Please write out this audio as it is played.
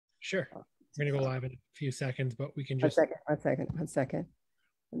Sure. We're going to go live in a few seconds, but we can just... One second.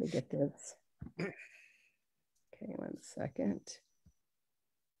 Let me get this. Okay, 1 second.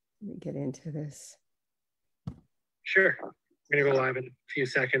 Let me get into this. Sure. We're going to go live in a few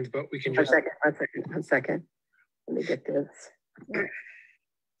seconds, but we can just... One second. Let me get this. Okay,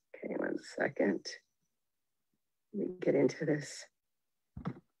 1 second. Let me get into this.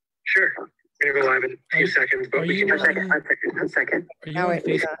 Sure. We're going to go live in a few seconds, but we can just... One second. Are you on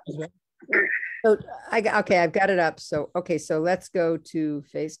Facebook as well? So okay, I've got it up. So let's go to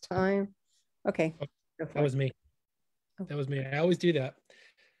FaceTime. Okay. That was me. That was me. I always do that,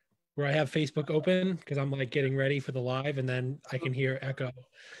 where I have Facebook open because I'm like getting ready for the live, and then I can hear echo.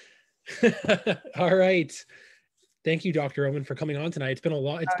 All right. Thank you, Dr. Roman, for coming on tonight. It's been a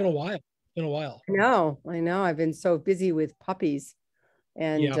while. I know. I've been so busy with puppies,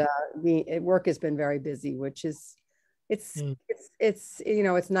 and work has been very busy, which is it's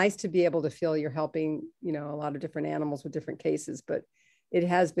nice to be able to feel you're helping a lot of different animals with different cases, but it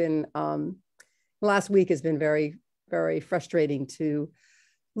has been last week has been very, very frustrating to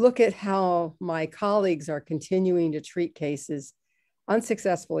look at how my colleagues are continuing to treat cases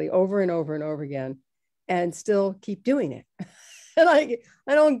unsuccessfully over and over and over again and still keep doing it. And I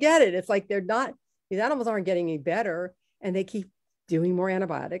don't get it. It's like these animals aren't getting any better, and they keep doing more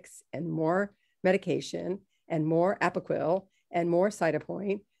antibiotics and more medication and more Apoquil and more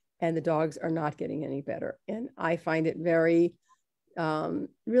Cytopoint, and the dogs are not getting any better. And I find it very,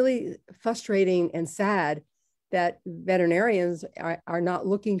 really frustrating and sad that veterinarians are not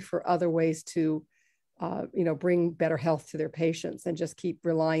looking for other ways to, bring better health to their patients and just keep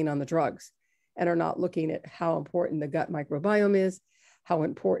relying on the drugs, and are not looking at how important the gut microbiome is, how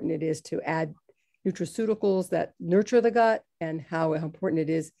important it is to add nutraceuticals that nurture the gut, and how important it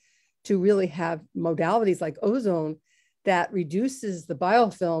is to really have modalities like ozone that reduces the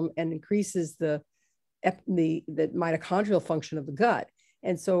biofilm and increases the mitochondrial function of the gut.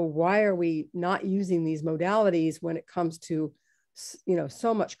 And so why are we not using these modalities when it comes to,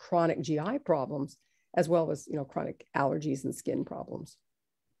 so much chronic GI problems, as well as, chronic allergies and skin problems?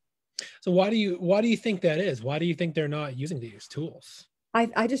 So why do you think that is? Why do you think they're not using these tools?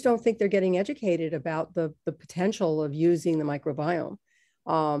 I just don't think they're getting educated about the potential of using the microbiome.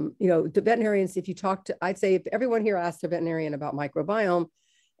 The veterinarians, if you talk to, I'd say if everyone here asked a veterinarian about microbiome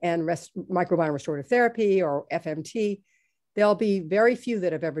and microbiome restorative therapy or FMT, there'll be very few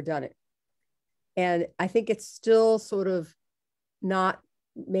that have ever done it. And I think it's still sort of not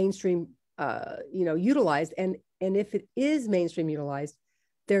mainstream, utilized. And if it is mainstream utilized,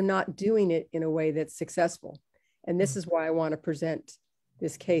 they're not doing it in a way that's successful. And this is why I want to present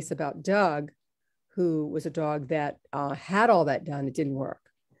this case about Doug, who was a dog that had all that done. It didn't work.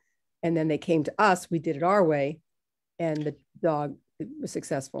 And then they came to us, we did it our way, and the dog was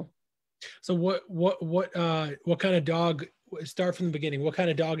successful. So what kind of dog, start from the beginning. What kind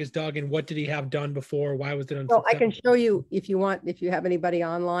of dog is Doug, and what did he have done before? Why was it unsuccessful? Well, I can show you if you want, if you have anybody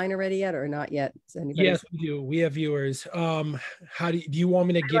online already yet or not yet. Yes, we do. We have viewers. How do you want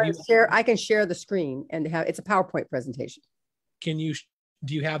me to give you? I can share the screen and it's a PowerPoint presentation.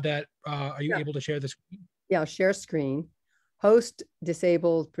 Do you have that? Are you able to share the screen? Yeah, I'll share screen. Host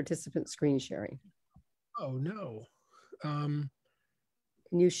disabled participant screen sharing. Oh no. Can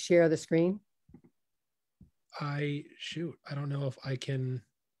you share the screen? I don't know if I can.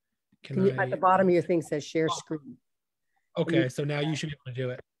 At the bottom of your thing says share screen. Okay, so now you should be able to do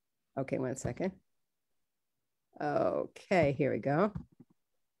it. Okay, 1 second. Okay, here we go.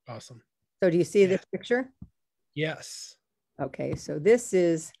 Awesome. So do you see this picture? Yes. Okay, so this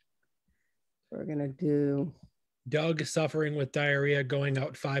is, we're gonna do. Doug suffering with diarrhea, going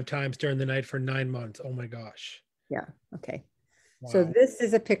out 5 times during the night for 9 months. Oh my gosh. Yeah, okay. Wow. So this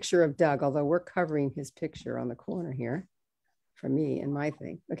is a picture of Doug, although we're covering his picture on the corner here for me and my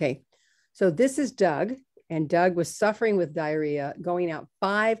thing. Okay, so this is Doug, and Doug was suffering with diarrhea, going out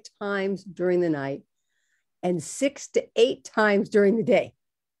 5 times during the night and 6 to 8 times during the day.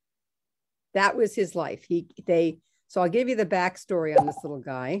 That was his life. So I'll give you the backstory on this little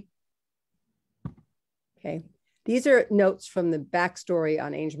guy. Okay, these are notes from the backstory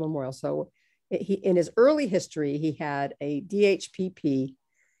on Angel Memorial. So in his early history, he had a DHPP,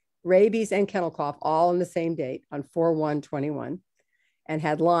 rabies, and kennel cough all on the same date on 4/1/21, and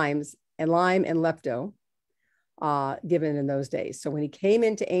had Lyme and lepto given in those days. So when he came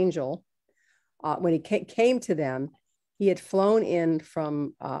into Angel, when he came to them, he had flown in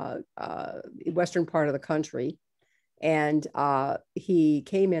from western part of the country, and he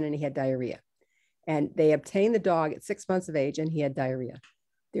came in and he had diarrhea. And they obtained the dog at 6 months of age, and he had diarrhea.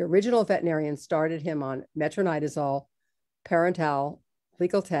 The original veterinarian started him on metronidazole, Parental,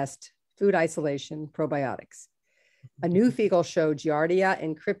 fecal test, food isolation, probiotics. A new fecal showed Giardia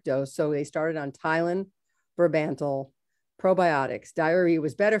and crypto, so they started on Tylen, Verbantal, probiotics. Diarrhea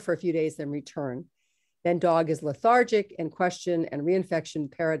was better for a few days, then returned. Then dog is lethargic and question and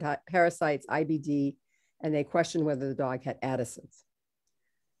reinfection parasites, IBD, and they questioned whether the dog had Addison's.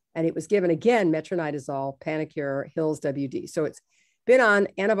 And it was given again, metronidazole, Panacur, Hills, WD. So it's been on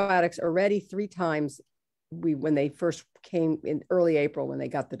antibiotics already 3 times. When they first came in early April, when they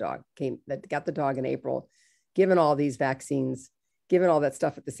got the dog, got the dog in April, given all these vaccines, given all that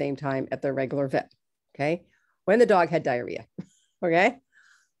stuff at the same time at their regular vet. Okay. When the dog had diarrhea. Okay.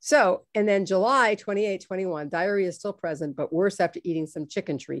 So, and then July 28, 21, diarrhea is still present, but worse after eating some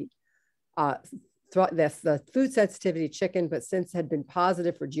chicken treat. The food sensitivity chicken, but since had been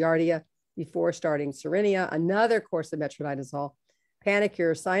positive for Giardia before starting Cerenia, another course of metronidazole,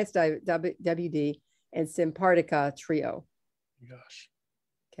 Panacur, Science WD, and Simpartica Trio. Gosh.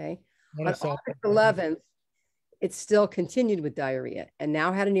 Okay. On August 11th, it still continued with diarrhea and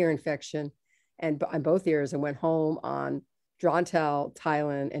now had an ear infection and on both ears and went home on Drontal,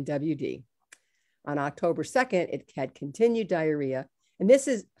 Tylen, and WD. On October 2nd, it had continued diarrhea. And this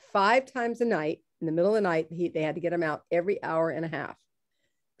is 5 times a night. In the middle of the night, they had to get him out every hour and a half.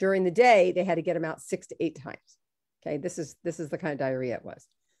 During the day, they had to get him out 6 to 8 times. Okay, this is the kind of diarrhea it was.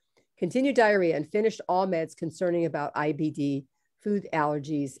 Continued diarrhea and finished all meds concerning about IBD, food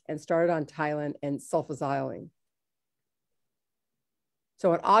allergies, and started on Tylen and sulfaxolone.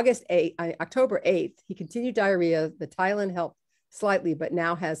 So on October 8th, he continued diarrhea. The Tylen helped slightly, but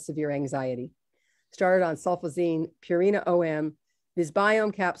now has severe anxiety. Started on sulfazine, Purina OM,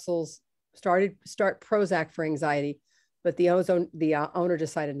 MicroBiome capsules, start Prozac for anxiety, but the owner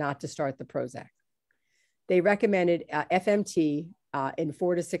decided not to start the Prozac. They recommended FMT in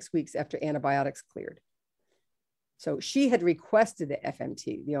 4 to 6 weeks after antibiotics cleared. So she had requested the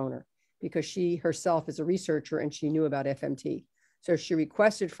FMT, the owner, because she herself is a researcher and she knew about FMT. So she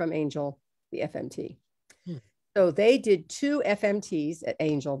requested from Angel the FMT. So they did 2 FMTs at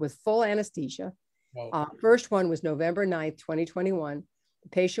Angel with full anesthesia. First one was November 9th, 2021. The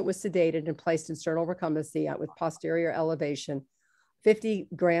patient was sedated and placed in sternal recumbency with posterior elevation. 50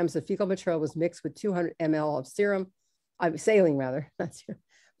 grams of fecal material was mixed with 200 ml of saline rather,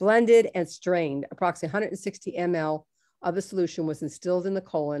 blended and strained. Approximately 160 ml of the solution was instilled in the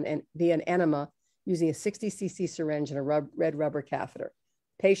colon and via an enema using a 60 cc syringe and a red rubber catheter.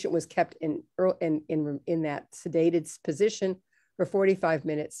 Patient was kept in that sedated position for 45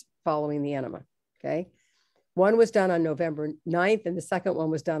 minutes following the enema. Okay. One was done on November 9th and the second one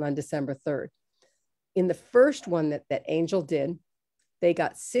was done on December 3rd. In the first one that Angel did, they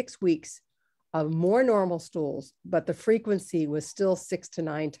got 6 weeks of more normal stools, but the frequency was still 6 to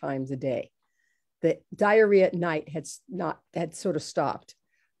 9 times a day. The diarrhea at night had sort of stopped,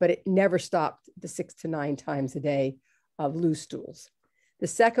 but it never stopped the 6 to 9 times a day of loose stools. The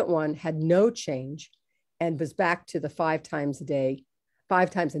second one had no change and was back to the 5 times a day, 5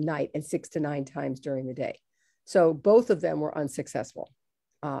 times a night and 6 to 9 times during the day. So both of them were unsuccessful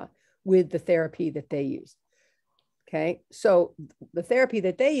with the therapy that they used. Okay, so the therapy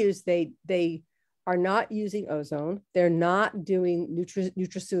that they use, they are not using ozone. They're not doing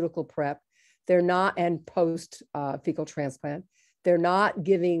nutraceutical prep. They're not, and post fecal transplant. They're not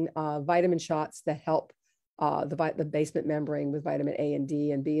giving vitamin shots that help the basement membrane with vitamin A and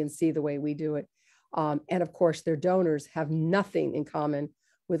D and B and C the way we do it. And of course, their donors have nothing in common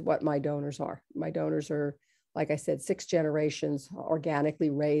with what my donors are. My donors are, like I said, 6 generations organically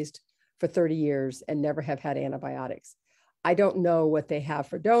raised for 30 years and never have had antibiotics. I don't know what they have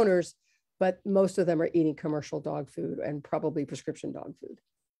for donors, but most of them are eating commercial dog food and probably prescription dog food.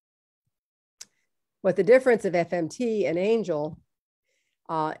 What the difference of FMT and Angel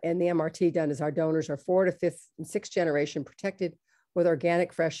and the MRT done is our donors are 4th to 5th and 6th generation protected with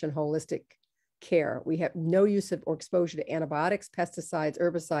organic, fresh, and holistic care. We have no use of or exposure to antibiotics, pesticides,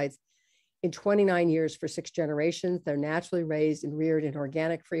 herbicides in 29 years for 6 generations. They're naturally raised and reared in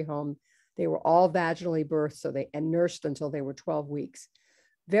organic free home. They were all vaginally birthed and nursed until they were 12 weeks.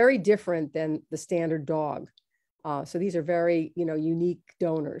 Very different than the standard dog. So these are very, unique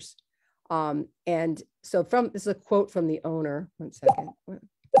donors. And so this is a quote from the owner. One second.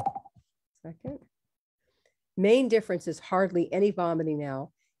 Main difference is hardly any vomiting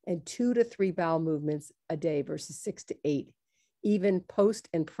now and 2 to 3 bowel movements a day versus 6 to 8, even post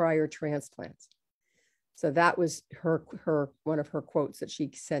and prior transplants. So that was one of her quotes that she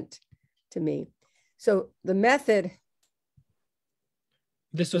sent to me. So the method.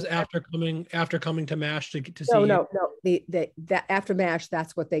 This was after coming to MASH to see. No. That after MASH,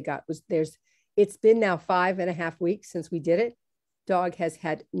 that's what they got. It's been now 5.5 weeks since we did it. Dog has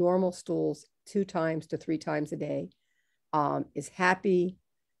had normal stools 2 times to 3 times a day, is happy.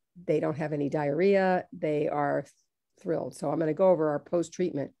 They don't have any diarrhea. They are thrilled. So I'm going to go over our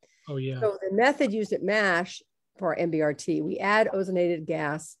post-treatment. Oh, yeah. So the method used at MASH for our MBRT, we add ozonated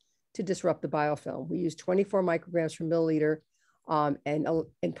gas to disrupt the biofilm. We use 24 micrograms per milliliter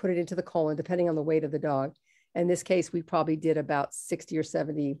and put it into the colon, depending on the weight of the dog. In this case, we probably did about 60 or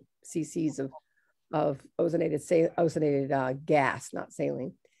 70 cc's of ozonated gas, not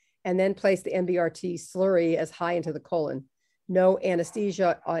saline, and then place the MBRT slurry as high into the colon. No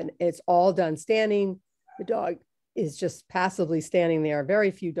anesthesia, it's all done standing. The dog is just passively standing there.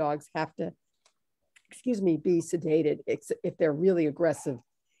 Very few dogs have to, be sedated. If they're really aggressive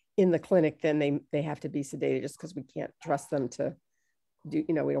in the clinic, then they have to be sedated, just because we can't trust them to do,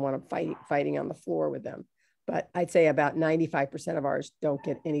 we don't want them fighting on the floor with them. But I'd say about 95% of ours don't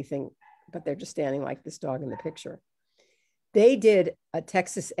get anything, but they're just standing like this dog in the picture. They did a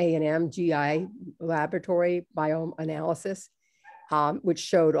Texas A&M GI laboratory biome analysis, which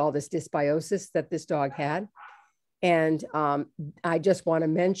showed all this dysbiosis that this dog had. And I just want to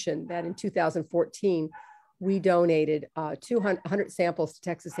mention that in 2014, we donated 100 samples to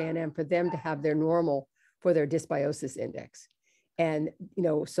Texas A&M for them to have their normal for their dysbiosis index. And,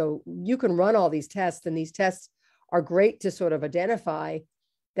 so you can run all these tests, and these tests are great to sort of identify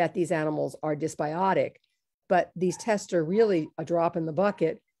that these animals are dysbiotic. But these tests are really a drop in the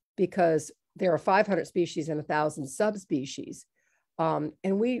bucket, because there are 500 species and 1,000 subspecies. And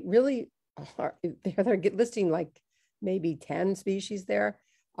we really are, they're listing like maybe 10 species there.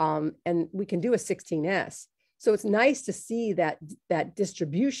 And we can do a 16S. So it's nice to see that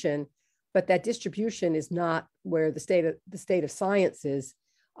distribution, but that distribution is not where the state of science is.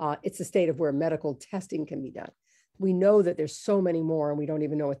 It's the state of where medical testing can be done. We know that there's so many more, and we don't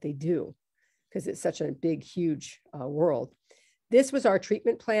even know what they do, because it's such a big, huge world. This was our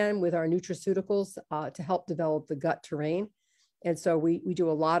treatment plan with our nutraceuticals to help develop the gut terrain. And so we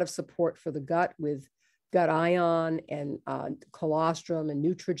do a lot of support for the gut with gut ion and colostrum and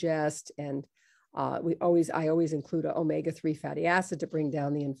Nutrigest. And I always include an omega-3 fatty acid to bring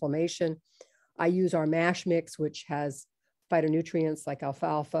down the inflammation. I use our MASH mix, which has phytonutrients like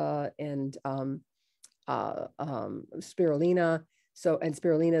alfalfa and spirulina. And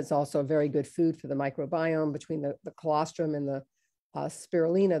spirulina is also a very good food for the microbiome. Between the colostrum and the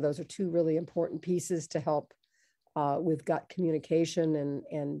spirulina, those are 2 really important pieces to help with gut communication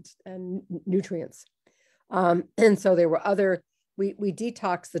and nutrients. And so there were other, we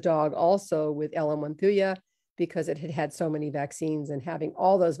detoxed the dog also with LM1 because it had so many vaccines, and having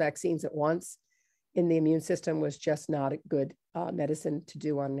all those vaccines at once in the immune system was just not a good medicine to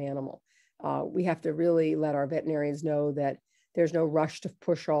do on an animal. We have to really let our veterinarians know that there's no rush to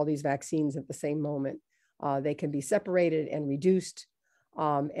push all these vaccines at the same moment. They can be separated and reduced.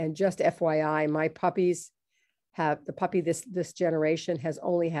 And just FYI, my puppies this generation has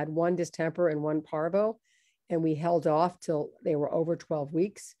only had 1 distemper and 1 parvo. And we held off till they were over 12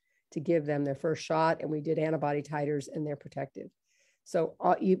 weeks to give them their first shot. And we did antibody titers, and they're protected. So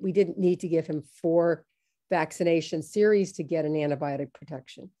we didn't need to give him 4 vaccination series to get an antibiotic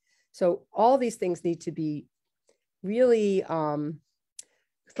protection. So all these things need to be really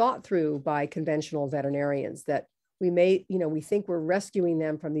thought through by conventional veterinarians, that we think we're rescuing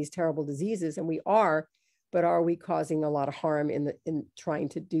them from these terrible diseases, and we are, but are we causing a lot of harm in trying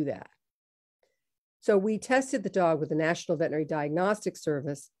to do that? So we tested the dog with the National Veterinary Diagnostic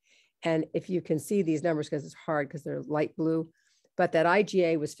Service. And if you can see these numbers, because it's hard because they're light blue, but that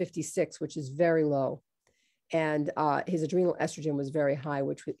IgA was 56, which is very low. And his adrenal estrogen was very high,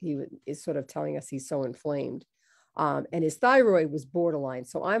 which he is sort of telling us he's so inflamed. And his thyroid was borderline.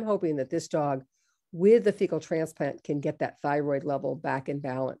 So I'm hoping that this dog with the fecal transplant can get that thyroid level back in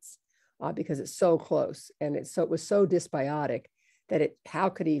balance, because it's so close. And it was so dysbiotic that how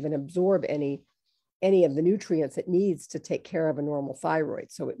could it even absorb any of the nutrients it needs to take care of a normal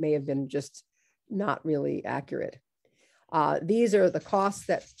thyroid. So it may have been just not really accurate. These are the costs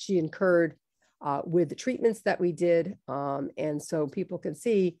that she incurred with the treatments that we did. And so people can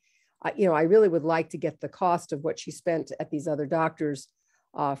see, I really would like to get the cost of what she spent at these other doctors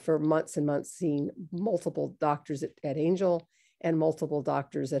for months and months, seeing multiple doctors at Angel and multiple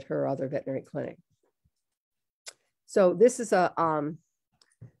doctors at her other veterinary clinic. So this is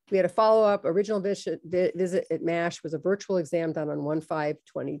we had a follow-up. Original visit at MASH was a virtual exam done on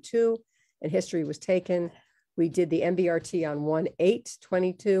 1/5/22, and history was taken. We did the MBRT on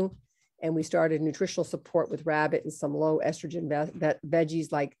 1/8/22, and we started nutritional support with rabbit and some low estrogen veggies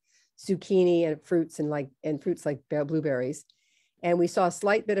like zucchini and fruits like blueberries. And we saw a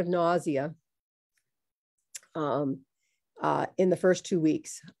slight bit of nausea in the first 2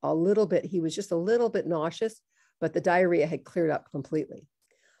 weeks. A little bit, he was just a little bit nauseous, but the diarrhea had cleared up completely.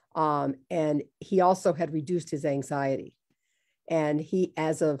 And he also had reduced his anxiety. And he,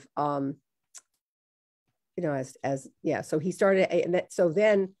 as of, so he started, so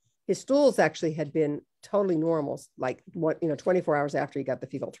then his stools actually had been totally normal, like 24 hours after he got the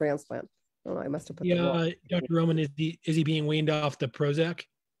fecal transplant. Oh, I must have put the wrong. Dr. Roman, is he being weaned off the Prozac?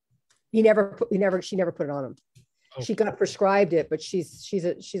 She never put it on him. Oh. She got prescribed it, but she's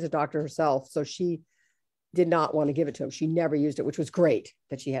a doctor herself, so she did not want to give it to him. She never used it, which was great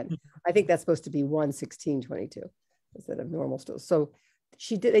that she had. I think that's supposed to be 1/16/22 instead of normal stools. So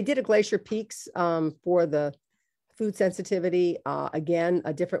they did a Glacier Peaks for the food sensitivity, again,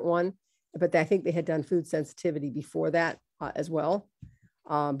 a different one, but I think they had done food sensitivity before that as well.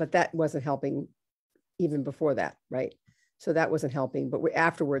 But that wasn't helping even before that, right? So that wasn't helping, but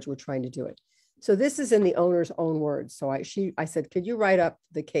afterwards we're trying to do it. So this is in the owner's own words. So I said, could you write up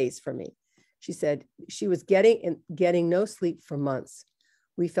the case for me? She said she was getting no sleep for months.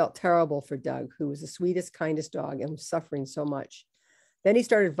 We felt terrible for Doug, who was the sweetest, kindest dog and was suffering so much. Then he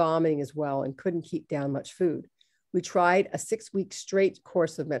started vomiting as well and couldn't keep down much food. We tried a 6-week straight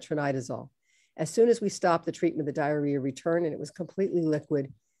course of metronidazole. As soon as we stopped the treatment, the diarrhea returned and it was completely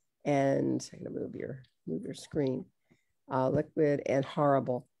liquid. And I'm going to move your screen. Liquid and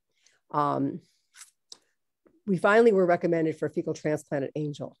horrible. We finally were recommended for a fecal transplant at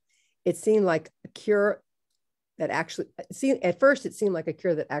Angel. It seemed like a cure that actually, at first it seemed like a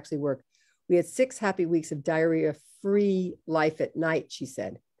cure that actually worked. We had 6 happy weeks of diarrhea-free life at night, she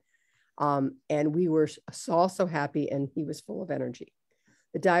said. And we were all so happy and he was full of energy.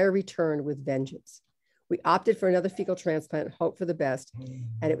 The diarrhea returned with vengeance. We opted for another fecal transplant, hope for the best.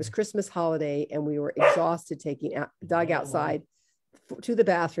 And it was Christmas holiday and we were exhausted taking Doug outside to the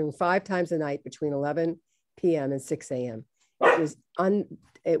bathroom 5 times a night between 11 p.m. and 6 a.m.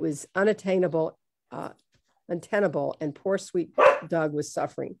 It was unattainable, untenable, and poor sweet Doug was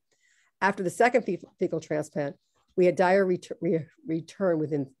suffering. After the second fecal transplant, we had diarrhea return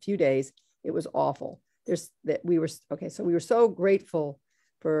within a few days. It was awful. We were so grateful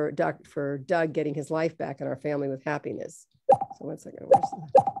for Doug getting his life back and our family with happiness. So 1 second, where's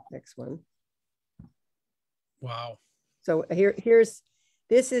the next one? Wow. So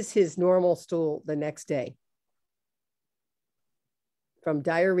this is his normal stool the next day. From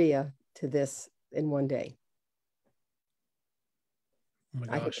diarrhea to this in 1 day. Oh my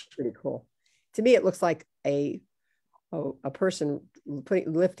gosh. I think it's pretty cool. To me, it looks like a person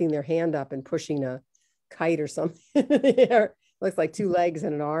lifting their hand up and pushing a kite or something. It looks like 2 legs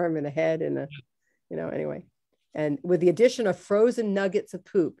and an arm and a head and anyway. And with the addition of frozen nuggets of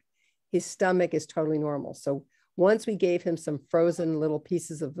poop, his stomach is totally normal. So once we gave him some frozen little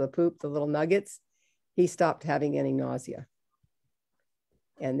pieces of the poop, the little nuggets, he stopped having any nausea.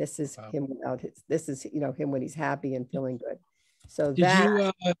 And this is him without him when he's happy and feeling good. So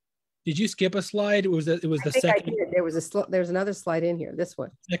did you skip a slide? It was the second. There's another slide in here. This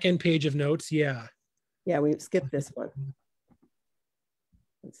one. Second page of notes. Yeah. Yeah, we skipped this one.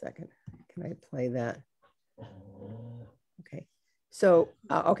 1 second. Can I play that? Okay. So,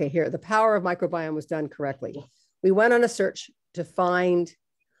 here, the power of microbiome was done correctly. We went on a search to find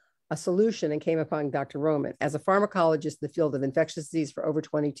a solution and came upon Dr. Roman. As a pharmacologist in the field of infectious disease for over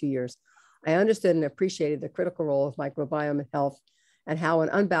 22 years, I understood and appreciated the critical role of microbiome in health and how an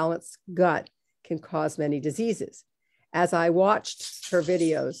unbalanced gut can cause many diseases. As I watched her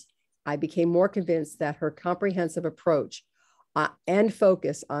videos, I became more convinced that her comprehensive approach and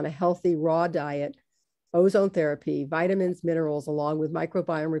focus on a healthy raw diet, ozone therapy, vitamins, minerals, along with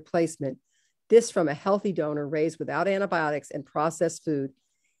microbiome replacement, this from a healthy donor raised without antibiotics and processed food,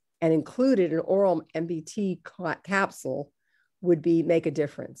 and included an oral MBT capsule would make a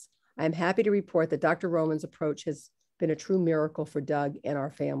difference. I'm happy to report that Dr. Roman's approach has been a true miracle for Doug and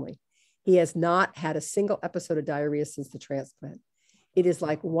our family. He has not had a single episode of diarrhea since the transplant. It is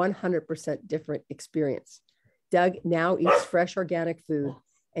like 100% different experience. Doug now eats fresh organic food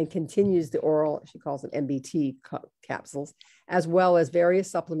and continues the oral, she calls them MBT capsules, as well as various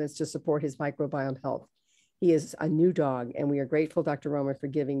supplements to support his microbiome health. He is a new dog, and we are grateful, Dr. Roman, for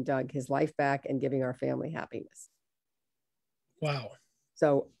giving Doug his life back and giving our family happiness. Wow.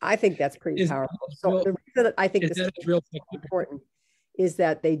 So I think that's pretty powerful. So the reason that I think this is real important is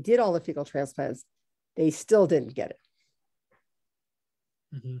that they did all the fecal transplants. They still didn't get it.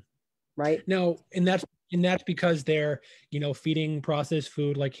 Mm-hmm. Right? No, and that's because they're, feeding processed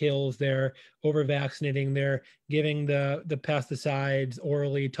food like Hills, they're over vaccinating, they're giving the pesticides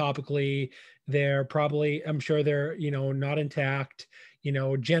orally, topically, they're probably, I'm sure they're, not intact,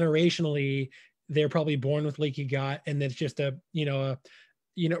 generationally, they're probably born with leaky gut, and it's just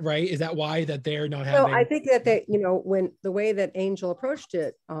right? Is that why that they're not having? So I think that they, when the way that Angel approached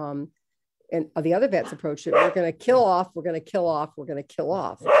it, and the other vets approached it, we're going to kill off, we're going to kill off, we're going to kill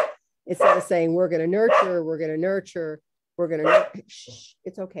off. Instead of saying we're going to nurture, we're going to nurture, we're going to,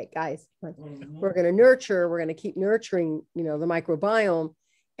 it's okay, guys. We're going to nurture, we're going to keep nurturing, the microbiome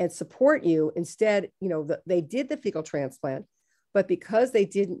and support you. Instead, they did the fecal transplant, but because they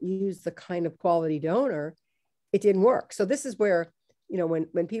didn't use the kind of quality donor, it didn't work. So this is where,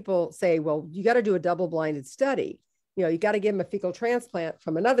 when people say, well, you got to do a double-blinded study, you got to give them a fecal transplant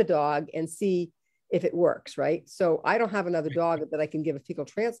from another dog and see if it works, right? So I don't have another dog that I can give a fecal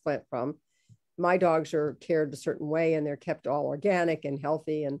transplant from. My dogs are cared a certain way, and they're kept all organic and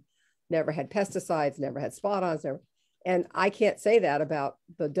healthy and never had pesticides, never had spot-ons, never. And I can't say that about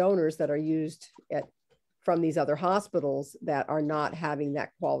the donors that are used from these other hospitals that are not having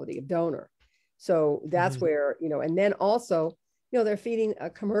that quality of donor. So that's where, and then also, they're feeding a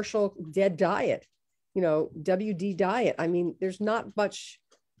commercial dead diet, WD diet. I mean, there's not much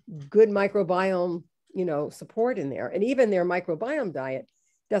good microbiome, support in there. And even their microbiome diet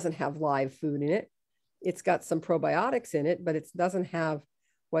doesn't have live food in it. It's got some probiotics in it, but it doesn't have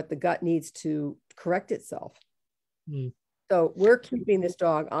what the gut needs to correct itself. So we're keeping this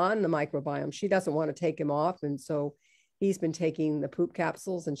dog on the microbiome. She doesn't want to take him off. And so he's been taking the poop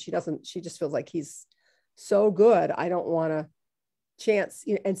capsules, and she just feels like he's so good. I don't want to chance,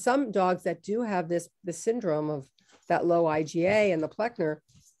 and some dogs that do have the syndrome of that low IgA and the Pleckner,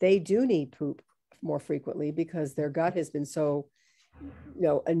 they do need poop more frequently because their gut has been so,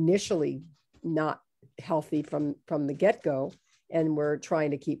 initially not healthy from the get-go, and we're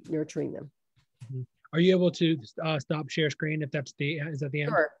trying to keep nurturing them. Are you able to stop share screen if that's is that the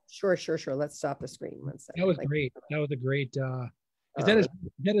end? Sure. Let's stop the screen 1 second. That was great. That was a great, is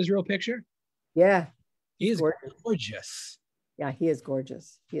that his real picture? Yeah. He is gorgeous. Yeah, he is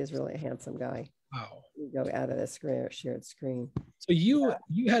gorgeous. He is really a handsome guy. Wow. You go out of the screen, shared screen. So you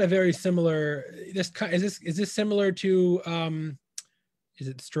had a very similar, is this similar to, is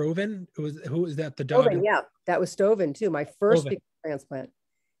it Stroven? Who was that? The dog? Stroven, yeah, that was Stroven too. My first fecal transplant.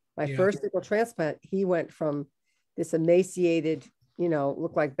 First fecal transplant, he went from this emaciated,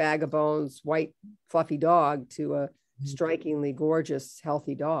 looked like bag of bones, white, fluffy dog to a strikingly gorgeous,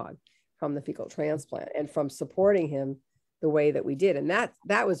 healthy dog from the fecal transplant, and from supporting him the way that we did. And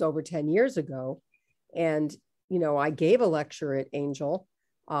that was over 10 years ago. And, I gave a lecture at Angel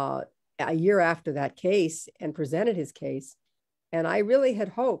a year after that case and presented his case. And I really had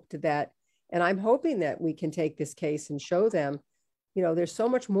hoped that, and I'm hoping that we can take this case and show them, there's so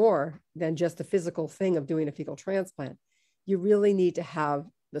much more than just the physical thing of doing a fecal transplant. You really need to have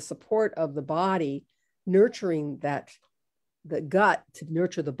the support of the body, nurturing the gut to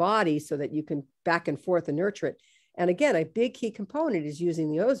nurture the body so that you can back and forth and nurture it. And again, a big key component is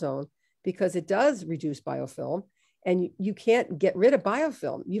using the ozone, because it does reduce biofilm, and you can't get rid of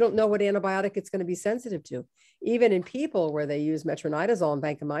biofilm. You don't know what antibiotic it's going to be sensitive to. Even in people where they use metronidazole and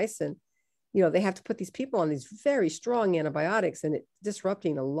vancomycin, they have to put these people on these very strong antibiotics, and it's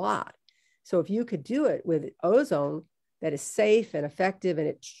disrupting a lot. So if you could do it with ozone that is safe and effective,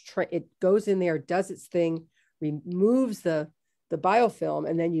 and it goes in there, does its thing, removes the biofilm,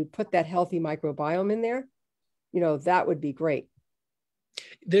 and then you put that healthy microbiome in there, that would be great.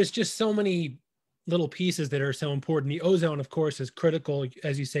 There's just so many little pieces that are so important. The ozone, of course, is critical,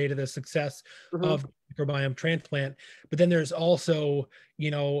 as you say, to the success of microbiome transplant. But then there's also,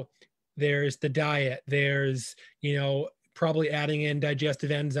 there's the diet, there's, probably adding in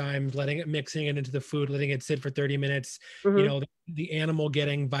digestive enzymes, mixing it into the food, letting it sit for 30 minutes, the animal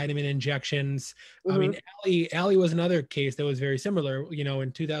getting vitamin injections. I mean, Allie was another case that was very similar.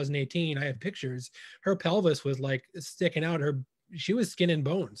 In 2018, I have pictures, her pelvis was like sticking out. She was skin and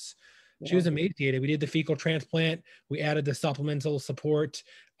bones. She was emaciated. We did the fecal transplant. We added the supplemental support.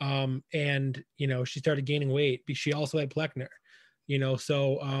 And, she started gaining weight. She also had Pleckner.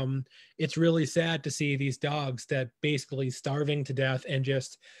 So it's really sad to see these dogs that basically starving to death and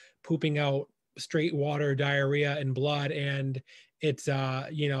just pooping out straight water, diarrhea, and blood. And it's,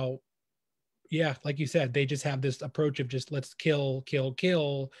 like you said, they just have this approach of just let's kill.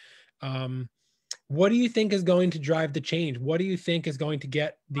 What do you think is going to drive the change? What do you think is going to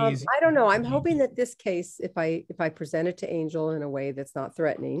get these? I don't know. I'm hoping that this case, if I present it to Angel in a way that's not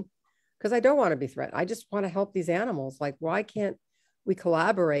threatening, because I don't want to be threatened. I just want to help these animals. Like, why can't we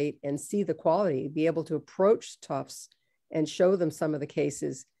collaborate and see the quality, be able to approach Tufts and show them some of the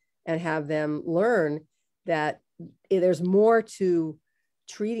cases and have them learn that there's more to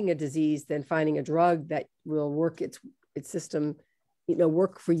treating a disease than finding a drug that will work its system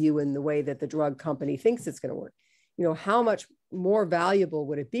work for you in the way that the drug company thinks it's going to work. How much more valuable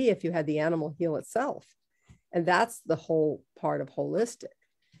would it be if you had the animal heal itself? And that's the whole part of holistic.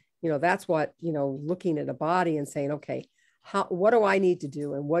 That's what, looking at a body and saying, okay, what do I need to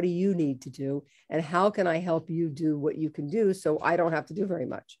do? And what do you need to do? And how can I help you do what you can do so I don't have to do very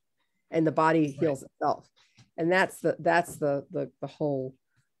much? And the body heals itself. And that's the whole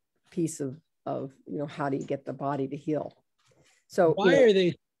piece of how do you get the body to heal? So why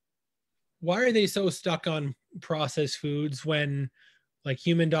are they so stuck on processed foods when like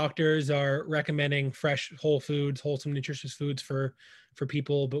human doctors are recommending fresh, whole foods, wholesome, nutritious foods for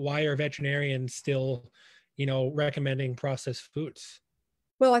people, but why are veterinarians still, recommending processed foods?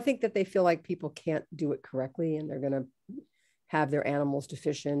 Well, I think that they feel like people can't do it correctly, and they're going to have their animals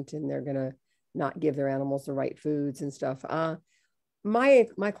deficient, and they're going to not give their animals the right foods and stuff. My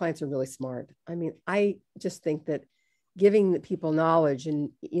clients are really smart. I mean, I just think that giving the people knowledge,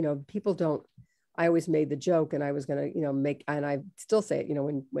 and people don't. I always made the joke, and I was going to make, and I still say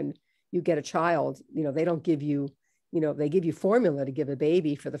it. When you get a child, they don't give you, they give you formula to give a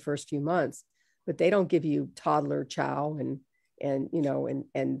baby for the first few months, but they don't give you toddler chow and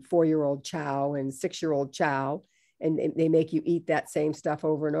 4-year-old chow and 6-year-old chow, and they make you eat that same stuff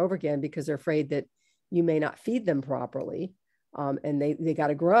over and over again because they're afraid that you may not feed them properly, and they got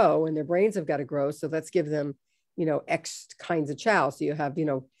to grow, and their brains have got to grow. So let's give them X kinds of chow. So you have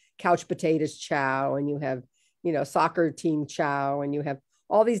couch potatoes chow, and you have soccer team chow, and you have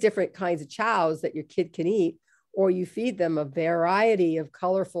all these different kinds of chows that your kid can eat, or you feed them a variety of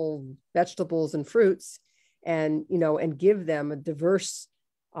colorful vegetables and fruits, and give them a diverse,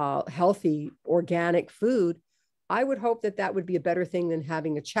 healthy, organic food. I would hope that would be a better thing than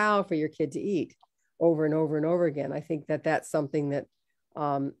having a chow for your kid to eat over and over and over again. I think that that's something that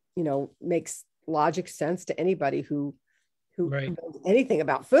makes logic sense to anybody who knows anything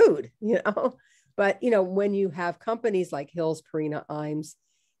about food, But when you have companies like Hills, Purina, Iams,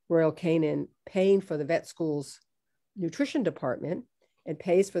 Royal Canin paying for the vet school's nutrition department and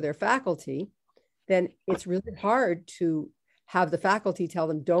pays for their faculty, then it's really hard to have the faculty tell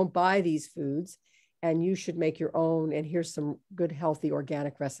them, don't buy these foods, and you should make your own, and here's some good, healthy,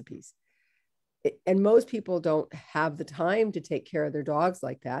 organic recipes. And most people don't have the time to take care of their dogs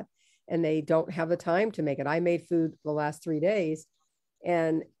like that, and they don't have the time to make it. I made food the last 3 days,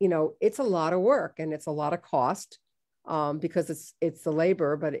 and it's a lot of work, and it's a lot of cost, because it's the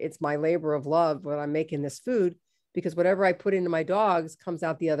labor, but it's my labor of love when I'm making this food, because whatever I put into my dogs comes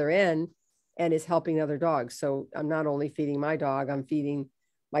out the other end and is helping other dogs. So I'm not only feeding my dog, I'm feeding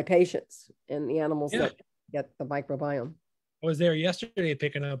my patients and the animals that get the microbiome. I was there yesterday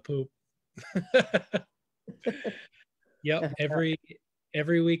picking up poop. Yep,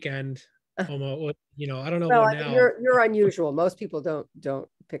 every weekend. Almost, I don't know about now. You're unusual. Most people don't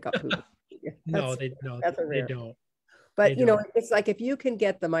pick up poop. No, they don't. But it's like if you can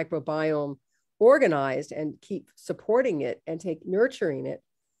get the microbiome organized and keep supporting it and nurturing it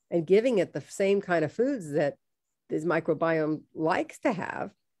and giving it the same kind of foods that this microbiome likes to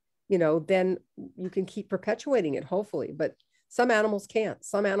have, then you can keep perpetuating it, hopefully. But some animals can't.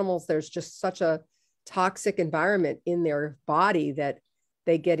 Some animals, there's just such a toxic environment in their body that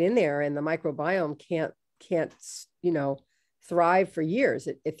they get in there, and the microbiome can't thrive for years.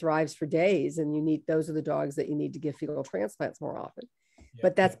 It thrives for days, and those are the dogs that you need to give fecal transplants more often.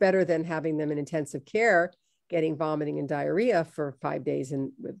 But that's better than having them in intensive care, getting vomiting and diarrhea for 5 days,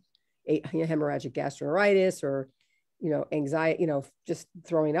 and with hemorrhagic gastroenteritis or anxiety, just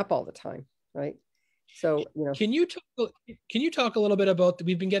throwing up all the time, right? So can you talk a little bit about,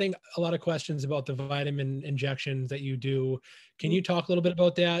 we've been getting a lot of questions about the vitamin injections that you do. Can you talk a little bit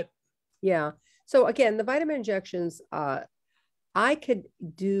about that? Yeah. So again, the vitamin injections, I could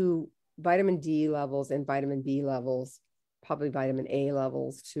do vitamin D levels and vitamin B levels, probably vitamin A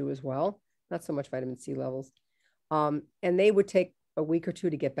levels too as well. Not so much vitamin C levels. And they would take a week or two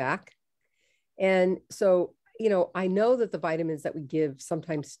to get back. And so, I know that the vitamins that we give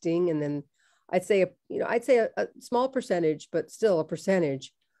sometimes sting, and then I'd say a small percentage, but still a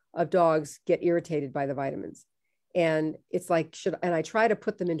percentage of dogs get irritated by the vitamins. And it's like, and I try to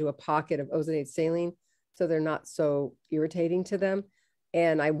put them into a pocket of ozonated saline so they're not so irritating to them.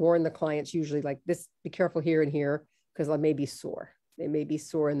 And I warn the clients usually like this, be careful here and here, because I may be sore. They may be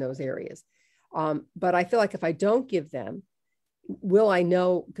sore in those areas. But I feel like if I don't give them, will I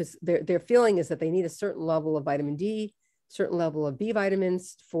know, because their feeling is that they need a certain level of vitamin D, certain level of B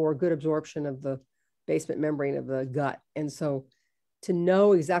vitamins for good absorption of the basement membrane of the gut. And so to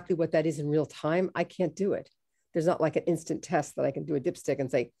know exactly what that is in real time, I can't do it. There's not like an instant test that I can do a dipstick and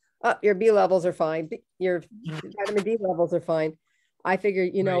say, oh, your B levels are fine. Your vitamin D levels are fine. I figure,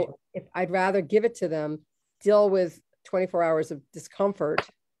 you know, if I'd rather give it to them, deal with 24 hours of discomfort,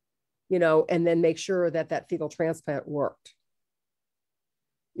 you know, and then make sure that that fecal transplant worked.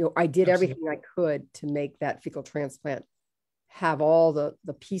 You know, I did everything I could to make that fecal transplant have all the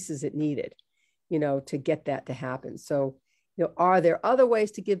pieces it needed, you know, to get that to happen. So, you know, are there other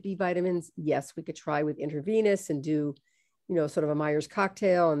ways to give B vitamins? Yes, we could try with intravenous and do, you know, sort of a Myers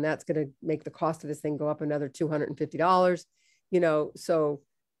cocktail, and that's going to make the cost of this thing go up another $250, you know. So,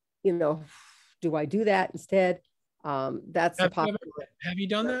 you know, do I do that instead? That's the possibility. Have you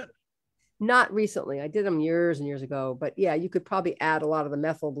done that? Not recently. I did them years and years ago, but yeah, you could probably add a lot of the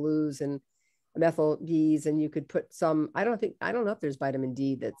methyl blues and methyl Bs, and you could put some, I don't know if there's vitamin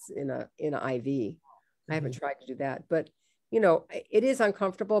D that's in an IV. I haven't tried to do that, but you know, it is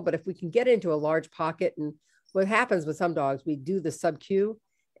uncomfortable, but if we can get into a large pocket, and what happens with some dogs, we do the sub-Q,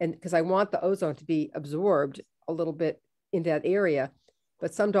 and because I want the ozone to be absorbed a little bit into that area,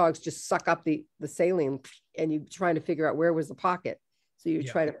 but some dogs just suck up the saline, and you're trying to figure out where was the pocket. So you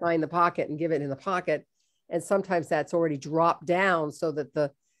try to find the pocket and give it in the pocket. And sometimes that's already dropped down so that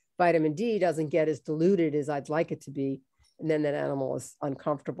the vitamin D doesn't get as diluted as I'd like it to be. And then that animal is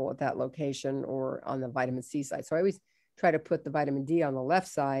uncomfortable at that location or on the vitamin C side. So I always try to put the vitamin D on the left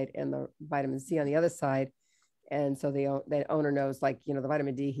side and the vitamin C on the other side. And so the owner knows, like, you know, the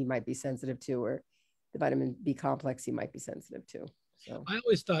vitamin D he might be sensitive to, or the vitamin B complex he might be sensitive to. So I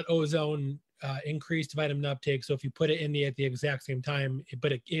always thought ozone increased vitamin uptake. So if you put it in at the exact same time,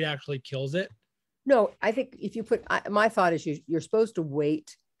 but it actually kills it. No, I think if you put, my thought is you're supposed to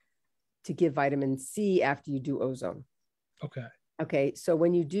wait to give vitamin C after you do ozone. Okay. Okay. So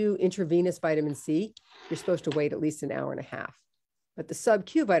when you do intravenous vitamin C, you're supposed to wait at least an hour and a half. But the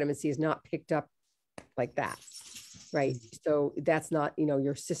sub-Q vitamin C is not picked up like that. Right. So that's not, you know,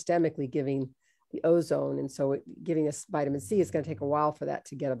 you're systemically giving the ozone. And so giving us vitamin C is going to take a while for that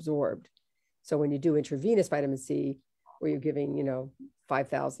to get absorbed. So when you do intravenous vitamin C, where you're giving, you know,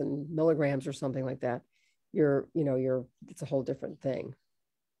 5,000 milligrams or something like that, it's a whole different thing.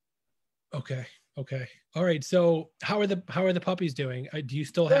 Okay. Okay. All right. So how are the puppies doing? Do you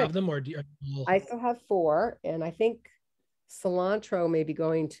still have them, or I still have 4, and I think Cilantro may be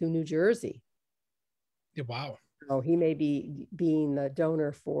going to New Jersey. Wow. Oh, he may be being the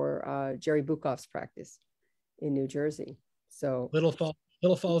donor for Jerry Bukoff's practice in New Jersey. So Little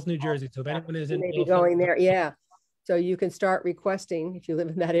Falls, New Jersey. So if anyone is in maybe going there, yeah. So you can start requesting if you live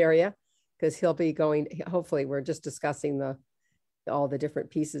in that area, because he'll be going. Hopefully, we're just discussing all the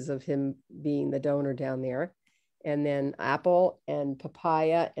different pieces of him being the donor down there. And then apple and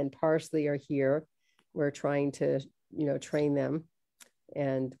papaya and parsley are here. We're trying to, you know, train them.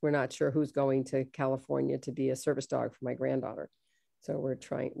 And we're not sure who's going to California to be a service dog for my granddaughter. So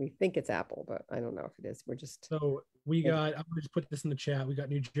we think it's apple, but I don't know if it is. We're just. So I'm going to just put this in the chat. We got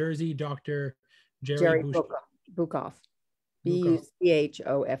New Jersey, Dr. Jerry Bukoff. Buchoff. And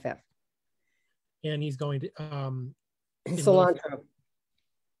he's going to cilantro.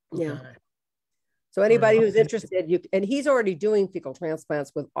 Okay. Yeah. So anybody who's interested, and he's already doing fecal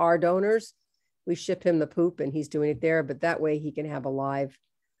transplants with our donors. We ship him the poop and he's doing it there, but that way he can have a live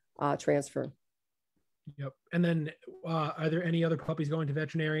transfer. Yep. And then are there any other puppies going to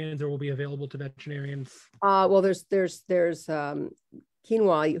veterinarians or will be available to veterinarians? Well, there's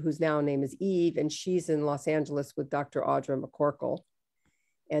Quinoa, whose now name is Eve, and she's in Los Angeles with Dr. Audra McCorkle.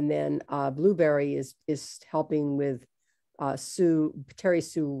 And then Blueberry is helping with Terry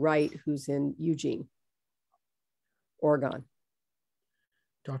Sue Wright, who's in Eugene, Oregon.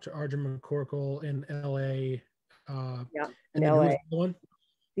 Dr. Audra McCorkle in LA. Yeah, in LA.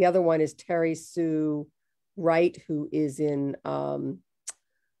 The other one is Terry Sue Wright, who is in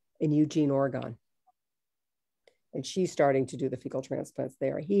Eugene, Oregon. And she's starting to do the fecal transplants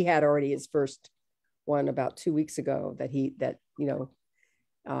there. He had already his first one about 2 weeks ago that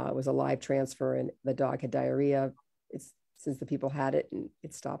was a live transfer, and the dog had diarrhea. Since the people had it, and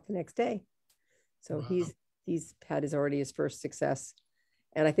it stopped the next day. So wow. He's had his first success.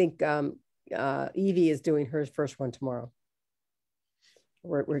 And I think Evie is doing her first one tomorrow.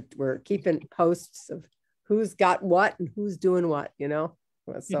 We're keeping posts of who's got what and who's doing what, you know?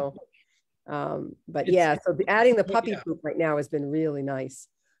 So, but yeah, so adding the puppy poop right now has been really nice.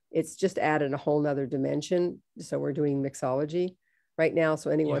 It's just added a whole nother dimension. So we're doing mixology right now.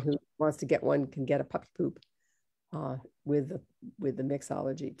 So anyone who wants to get one can get a puppy poop with the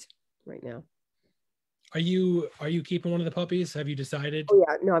mixology right now. Are you keeping one of the puppies? Have you decided? Oh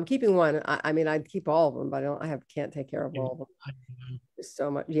yeah, no, I'm keeping one. I mean, I'd keep all of them, but can't take care of all of them. There's so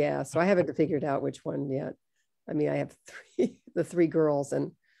much. Yeah, so I haven't figured out which one yet. I mean, I have the three girls,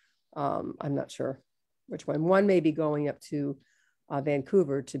 and I'm not sure which one. One may be going up to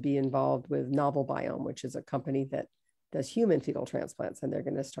Vancouver to be involved with MicroBiome, which is a company that does human fecal transplants, and they're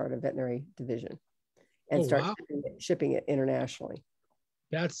going to start a veterinary division and start shipping it internationally.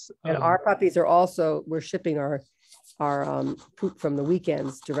 That's and our puppies are also, we're shipping our poop from the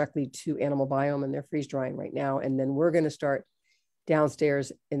weekends directly to MicroBiome, and they're freeze drying right now. And then we're going to start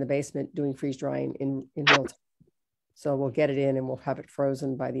downstairs in the basement doing freeze drying in real time. So we'll get it in and we'll have it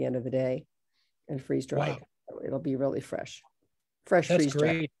frozen by the end of the day and freeze dried. Wow. It'll be really fresh. That's freeze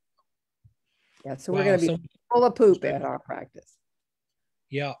dried. Yeah, so we're going to be full of poop at our practice.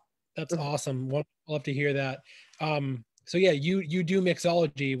 Yeah, that's awesome. We'll love to hear that. So yeah, you do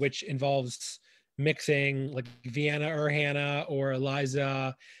mixology, which involves mixing like Vienna or Hannah or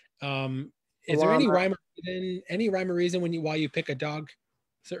Eliza. Is there any rhyme or reason why you pick a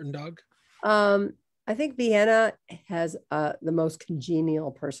certain dog? I think Vienna has the most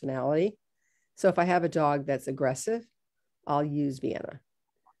congenial personality. So if I have a dog that's aggressive, I'll use Vienna.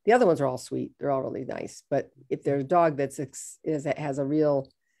 The other ones are all sweet. They're all really nice. But if there's a dog that has a real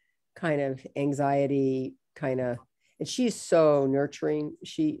kind of anxiety and she's so nurturing.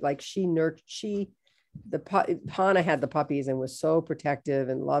 Hannah had the puppies and was so protective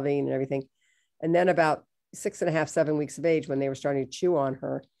and loving and everything. And then about 6.5, 7 weeks of age, when they were starting to chew on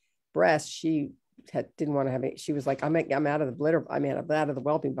her breast, she didn't want to have it. She was like, I'm out of the litter. I'm out of the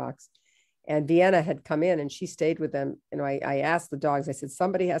whelping box. And Vienna had come in and she stayed with them. And I asked the dogs, I said,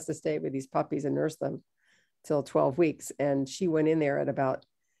 somebody has to stay with these puppies and nurse them till 12 weeks. And she went in there at about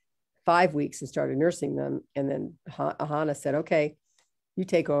 5 weeks and started nursing them. And then Hannah said, okay, you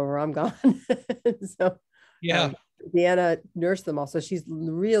take over, I'm gone. So yeah, Vienna nursed them all. So she's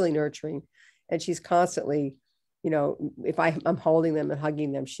really nurturing, and she's constantly, if I'm holding them and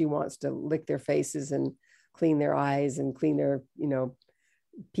hugging them, she wants to lick their faces and clean their eyes and clean their,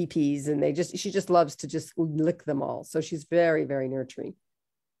 pee-pees. And she just loves to just lick them all. So she's very, very nurturing.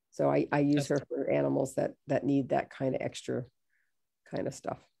 So I use her for animals that need that kind of extra kind of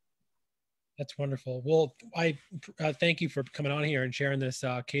stuff. That's wonderful. Well, I thank you for coming on here and sharing this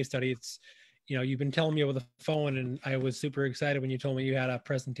case study. It's, you've been telling me over the phone, and I was super excited when you told me you had a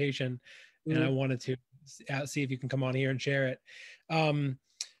presentation, and I wanted to see if you can come on here and share it.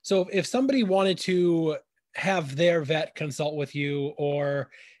 So if somebody wanted to have their vet consult with you or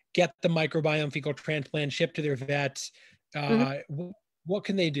get the microbiome fecal transplant shipped to their vet, what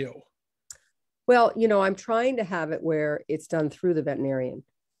can they do? Well, I'm trying to have it where it's done through the veterinarian.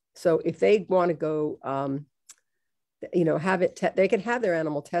 So if they want to go, have it, they can have their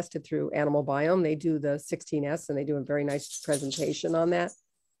animal tested through MicroBiome. They do the 16S and they do a very nice presentation on that.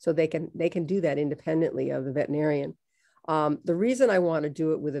 So they can do that independently of the veterinarian. The reason I want to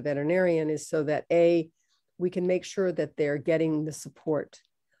do it with a veterinarian is so that we can make sure that they're getting the support.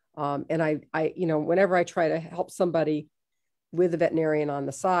 And I whenever I try to help somebody with a veterinarian on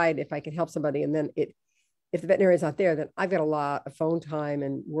the side, if I can help somebody, and then if the veterinarian's not there, then I've got a lot of phone time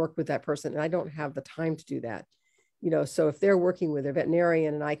and work with that person, and I don't have the time to do that. So if they're working with a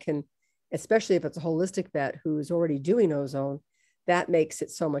veterinarian, and I can, especially if it's a holistic vet who's already doing ozone, that makes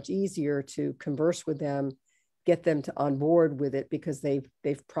it so much easier to converse with them, get them on board with it, because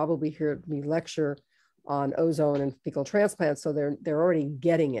they've probably heard me lecture on ozone and fecal transplants, so they're already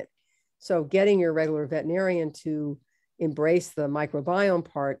getting it. So getting your regular veterinarian to embrace the microbiome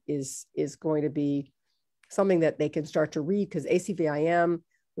part is going to be something that they can start to read, because ACVIM,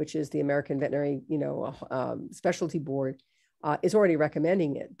 which is the American Veterinary Specialty Board, is already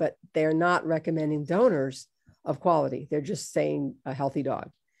recommending it, but they're not recommending donors of quality. They're just saying a healthy dog.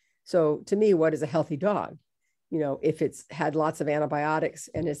 So to me, what is a healthy dog? If it's had lots of antibiotics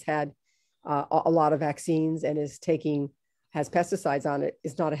and has had a lot of vaccines and has pesticides on it,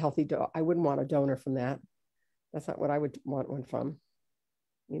 is not a healthy dog. I wouldn't want a donor from that. That's not what I would want one from.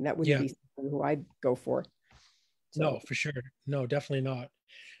 I mean, that wouldn't be who I'd go for. So. No, for sure. No, definitely not.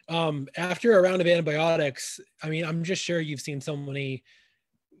 After a round of antibiotics, I mean, I'm just sure you've seen so many,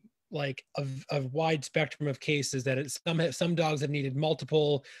 like a wide spectrum of cases that some dogs have needed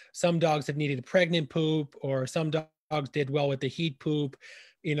multiple, some dogs have needed pregnant poop, or some dogs did well with the heat poop.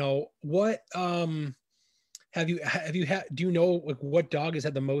 What have you had? Do you know like what dog has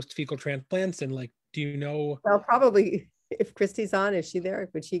had the most fecal transplants, and like, do you know? Well, probably if Christy's on, is she there?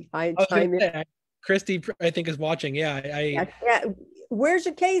 Would she chime in? Christy, I think, is watching. Yeah. Where's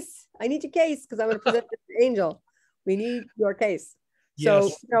your case? I need your case, because I'm going to present it to Angel. We need your case. So,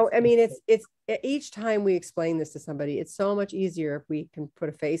 yes. I mean, it's each time we explain this to somebody, it's so much easier if we can put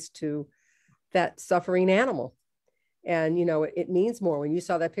a face to that suffering animal. And, it means more. When you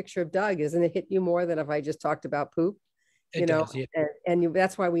saw that picture of Doug, isn't it hit you more than if I just talked about poop? It does, yeah. And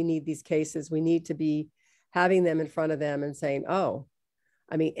that's why we need these cases. We need to be having them in front of them and saying, oh,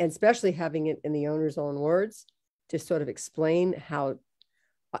 I mean, and especially having it in the owner's own words to sort of explain how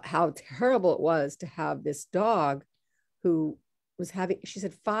terrible it was to have this dog who was having, she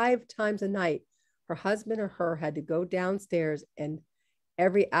said 5 times a night, her husband or her had to go downstairs and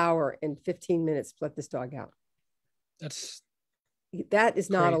every hour and 15 minutes let this dog out. That is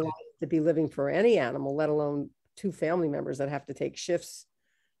not a lot to be living for any animal, let alone 2 family members that have to take shifts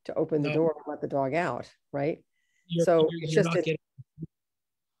to open the door and let the dog out, right?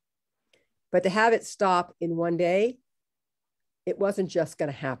 But to have it stop in one day, it wasn't just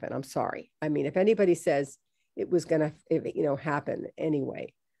going to happen. I'm sorry. I mean, if anybody says it was going to, happen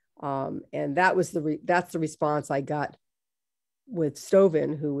anyway. And that's the response I got with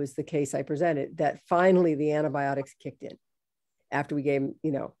Stovin, who was the case I presented, that finally the antibiotics kicked in after we gave him,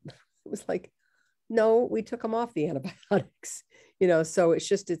 it was like, no, we took him off the antibiotics, so it's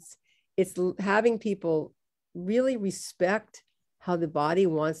just, it's having people really respect how the body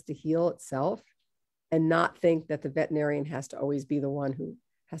wants to heal itself and not think that the veterinarian has to always be the one who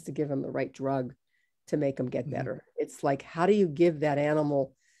has to give them the right drug to make them get better. It's like, how do you give that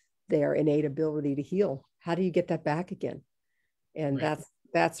animal their innate ability to heal? How do you get that back again? And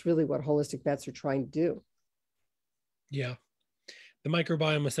that's really what holistic vets are trying to do. Yeah. The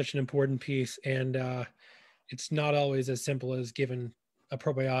microbiome is such an important piece, and it's not always as simple as giving a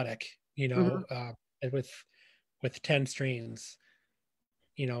probiotic, with 10 strains.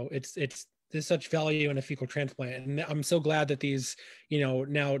 There's such value in a fecal transplant. And I'm so glad that these,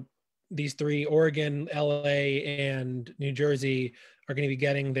 now these 3, Oregon, LA, and New Jersey, are going to be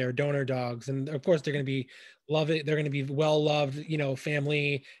getting their donor dogs. And of course they're going to be they're going to be well-loved,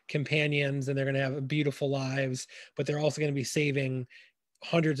 family companions, and they're going to have beautiful lives, but they're also going to be saving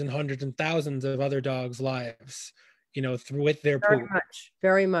hundreds and hundreds and thousands of other dogs' lives, with their poop.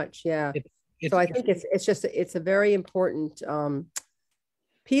 Very much. Yeah. So I think it's a very important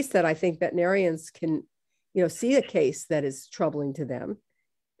piece that I think veterinarians can, see a case that is troubling to them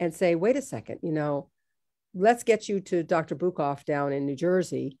and say, wait a second, let's get you to Dr. Bukoff down in New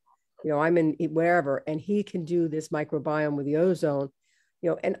Jersey. I'm in wherever, and he can do this microbiome with the ozone,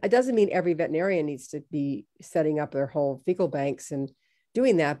 and it doesn't mean every veterinarian needs to be setting up their whole fecal banks and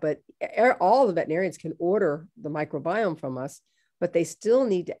doing that, but all the veterinarians can order the microbiome from us, but they still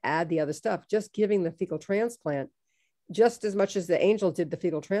need to add the other stuff. Just giving the fecal transplant, just as much as the angel did the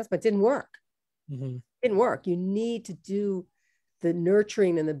fecal transplant, didn't work. Didn't work. You need to do the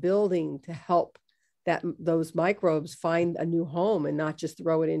nurturing and the building to help those microbes find a new home, and not just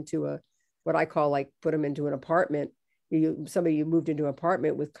throw it into what I call, like, put them into an apartment. You moved into an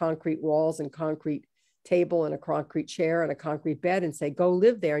apartment with concrete walls and concrete table and a concrete chair and a concrete bed, and say, go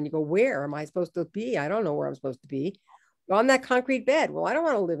live there. And you go, where am I supposed to be? I don't know where I'm supposed to be. On that concrete bed. Well, I don't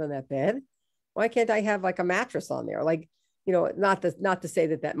want to live on that bed. Why can't I have like a mattress on there? Like, not to say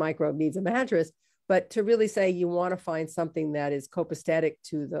that microbe needs a mattress, but to really say you want to find something that is copacetic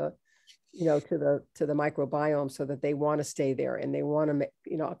to the microbiome, so that they want to stay there and they want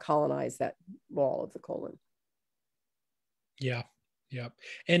to, colonize that wall of the colon. Yeah. Yeah.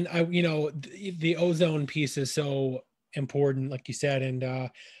 And the ozone piece is so important, like you said. And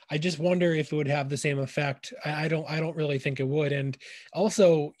I just wonder if it would have the same effect. I don't really think it would. And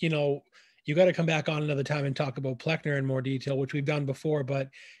also, you got to come back on another time and talk about Plechner in more detail, which we've done before, but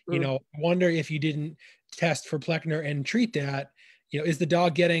I wonder if you didn't test for Plechner and treat that. Is the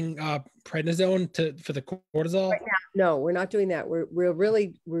dog getting prednisone for the cortisol? Right now, no, we're not doing that. We're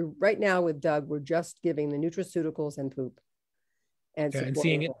right now with Doug, we're just giving the nutraceuticals and poop. And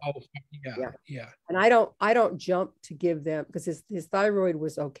seeing it. Yeah. And I don't jump to give them, because his thyroid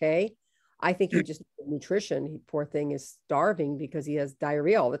was okay. I think he just needed nutrition. Poor thing is starving because he has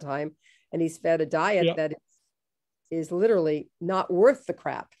diarrhea all the time, and he's fed a diet that is literally not worth the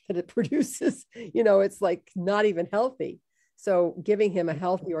crap that it produces. It's like not even healthy. So giving him a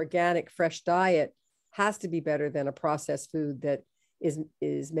healthy, organic, fresh diet has to be better than a processed food that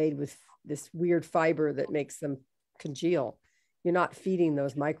is made with this weird fiber that makes them congeal. You're not feeding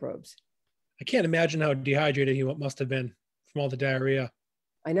those microbes. I can't imagine how dehydrated he must have been from all the diarrhea.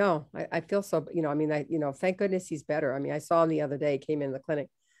 I know. I feel so, thank goodness he's better. I mean, I saw him the other day, came in the clinic.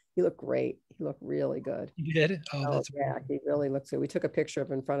 He looked great. He looked really good. He did? Oh yeah, he really looks good. We took a picture of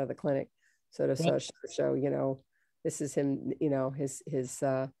him in front of the clinic. So to show, this is him, his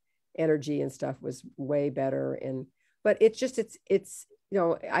energy and stuff was way better. But it's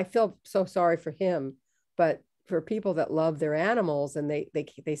I feel so sorry for him, but for people that love their animals and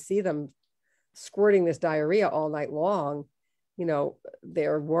they see them squirting this diarrhea all night long,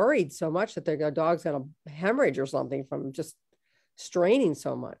 they're worried so much that their dog's going to hemorrhage or something from just straining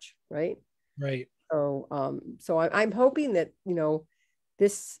so much. Right. So I'm hoping that,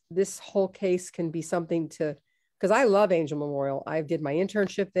 this whole case can be something to, because I love Angel Memorial. I did my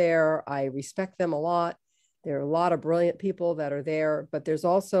internship there. I respect them a lot. There are a lot of brilliant people that are there, but there's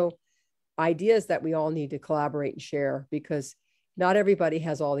also ideas that we all need to collaborate and share, because not everybody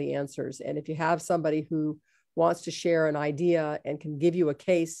has all the answers. And if you have somebody who wants to share an idea and can give you a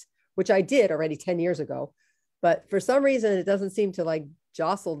case, which I did already 10 years ago, but for some reason it doesn't seem to like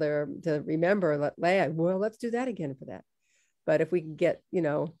jostle there to remember, well, let's do that again for that. But if we can get,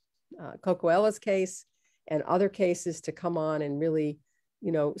 Cocoella's case and other cases to come on and really,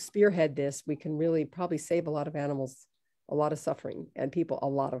 spearhead this, we can really probably save a lot of animals, a lot of suffering, and people a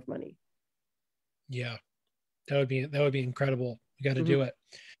lot of money. Yeah, that would be incredible. You got to do it.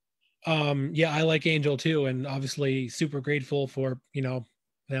 Yeah, I like Angel too, and obviously super grateful for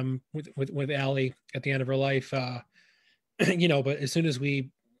them with Allie at the end of her life. But as soon as we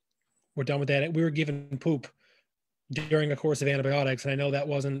were done with that, we were given poop during a course of antibiotics, and I know that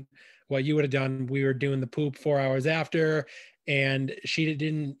wasn't what you would have done. We were doing the poop 4 hours after, and she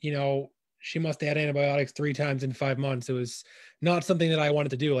didn't. She must have had antibiotics 3 times in 5 months. It was not something that I wanted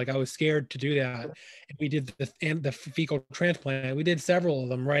to do. Like, I was scared to do that. And we did the fecal transplant. We did several of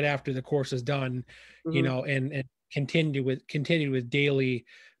them right after the course is done, and continued with daily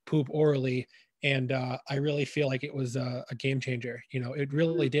poop orally. And I really feel like it was a game changer. It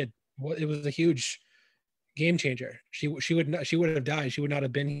really did. It was a huge game changer. She would have died. She would not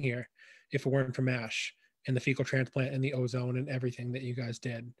have been here if it weren't for MASH and the fecal transplant and the ozone and everything that you guys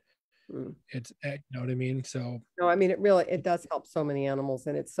did. It's, you know what I mean? So no, I mean, it does help so many animals,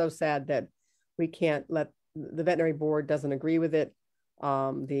 and it's so sad that we can't let the veterinary board doesn't agree with it.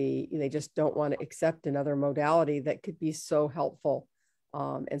 They just don't want to accept another modality that could be so helpful,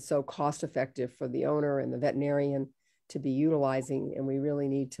 and so cost effective for the owner and the veterinarian to be utilizing. And we really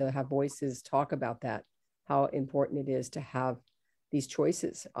need to have voices talk about that, how important it is to have these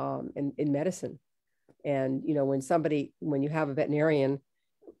choices in medicine. And when you have a veterinarian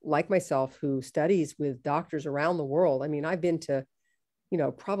like myself who studies with doctors around the world, I mean, I've been to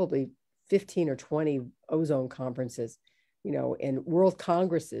probably 15 or 20 ozone conferences, and world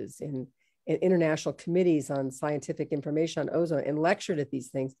congresses and international committees on scientific information on ozone, and lectured at these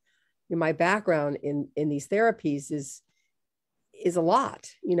things. My background in these therapies is a lot,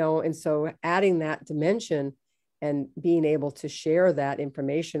 and so adding that dimension and being able to share that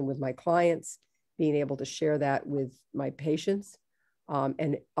information with my clients, being able to share that with my patients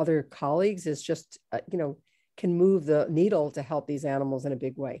and other colleagues is just, can move the needle to help these animals in a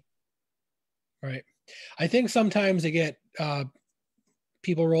big way. Right. I think sometimes they get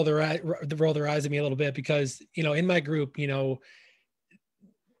people roll their eyes at me a little bit because, in my group,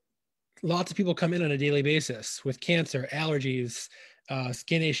 lots of people come in on a daily basis with cancer, allergies,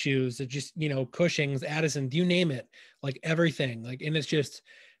 skin issues, just, Cushing's, Addison, you name it, like everything. Like, and it's just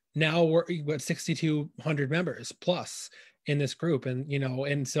now we're 6,200 members plus in this group. And,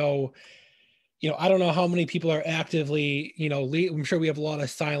 and so, I don't know how many people are actively, I'm sure we have a lot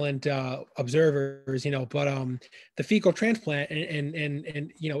of silent observers, but the fecal transplant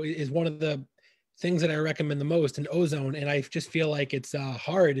and is one of the things that I recommend the most in ozone. And I just feel like it's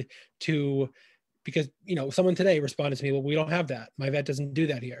hard to, because, someone today responded to me, well, we don't have that. My vet doesn't do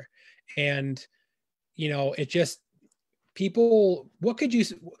that here. And, it just, people,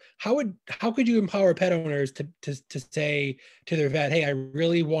 how could you empower pet owners to say to their vet, hey, I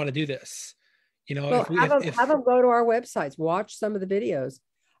really want to do this? Well, have them go to our websites, watch some of the videos.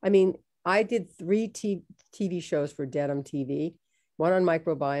 I mean, I did 3 TV shows for Dedham TV, one on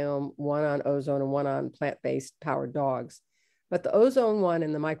microbiome, one on ozone, and one on plant-based powered dogs. But the ozone one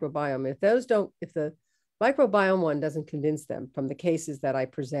and the microbiome, if the microbiome one doesn't convince them from the cases that I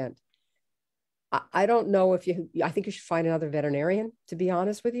present, I don't know I think you should find another veterinarian, to be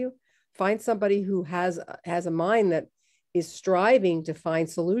honest with you. Find somebody who has a mind that is striving to find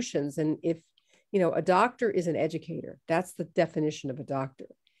solutions. And if, a doctor is an educator, that's the definition of a doctor.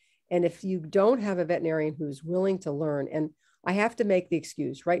 And if you don't have a veterinarian who's willing to learn, and I have to make the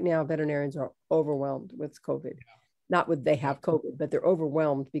excuse right now, veterinarians are overwhelmed with COVID. Not with they have COVID, but they're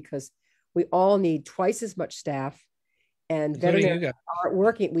overwhelmed because we all need twice as much staff, and veterinarians aren't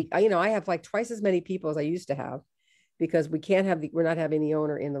working. I have like twice as many people as I used to have, because we're not having the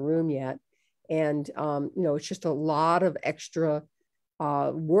owner in the room yet. And, it's just a lot of extra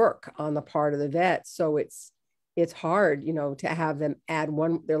work on the part of the vet. So it's hard, to have them add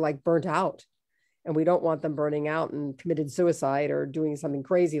one. They're like burnt out, and we don't want them burning out and committed suicide or doing something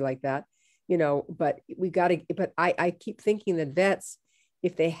crazy like that, but I keep thinking that vets,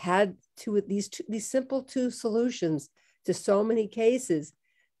 if they had these simple 2 solutions to so many cases,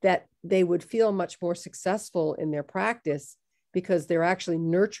 that they would feel much more successful in their practice because they're actually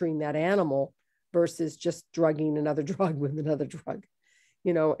nurturing that animal versus just drugging another drug with another drug,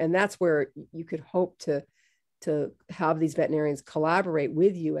 and that's where you could hope to have these veterinarians collaborate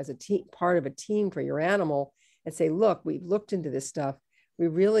with you as a team, part of a team for your animal, and say, look, we've looked into this stuff. We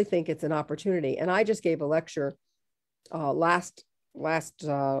really think it's an opportunity. And I just gave a lecture last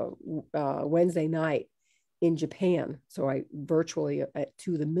Wednesday night in Japan. So I virtually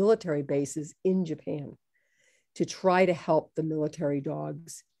to the military bases in Japan to try to help the military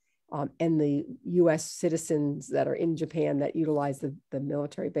dogs and the US citizens that are in Japan that utilize the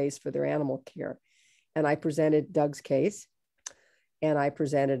military base for their animal care. And I presented Doug's case, and I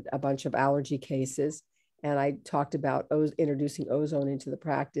presented a bunch of allergy cases, and I talked about introducing ozone into the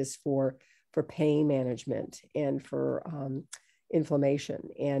practice for pain management and for inflammation.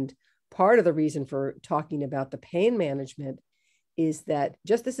 And part of the reason for talking about the pain management is that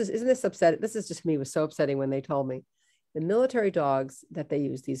isn't this upsetting? This is just me, was so upsetting when they told me the military dogs that they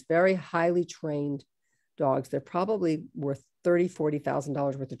use, these very highly trained dogs, they're probably worth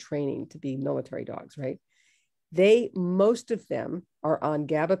 $30,000-$40,000 worth of training to be military dogs, right? Most of them are on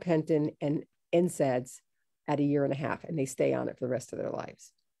gabapentin and NSAIDs at 1.5 years, and they stay on it for the rest of their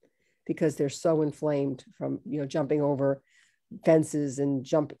lives because they're so inflamed from, jumping over fences and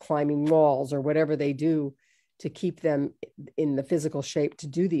climbing walls or whatever they do to keep them in the physical shape to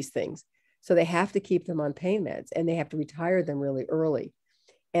do these things. So they have to keep them on pain meds, and they have to retire them really early.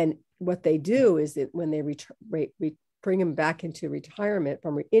 And what they do is that when they bring him back into retirement,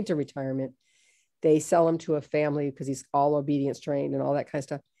 they sell him to a family because he's all obedience trained and all that kind of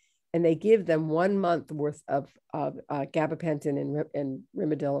stuff. And they give them 1 month worth of gabapentin and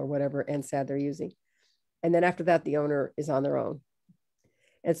Rimadyl or whatever NSAID they're using. And then after that, the owner is on their own.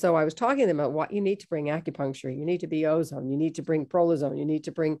 And so I was talking to them about what you need to bring acupuncture. You need to be ozone. You need to bring prolozone. You need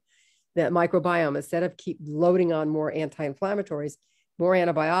to bring the microbiome. Instead of keep loading on more anti-inflammatories, more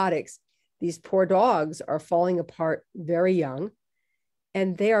antibiotics, these poor dogs are falling apart very young,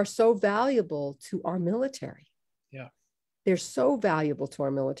 and they are so valuable to our military. Yeah. They're so valuable to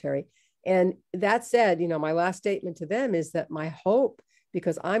our military. And that said, my last statement to them is that my hope,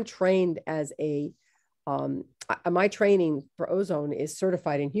 because I'm trained as my training for ozone is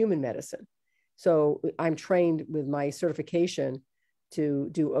certified in human medicine. So I'm trained with my certification to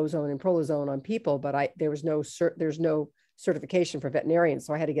do ozone and prolozone on people, but there's no certification for veterinarians.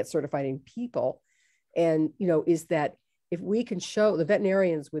 So I had to get certified in people. And, is that if we can show the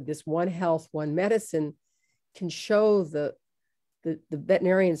veterinarians with this one health, one medicine can show the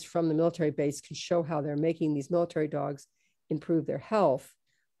veterinarians from the military base can show how they're making these military dogs improve their health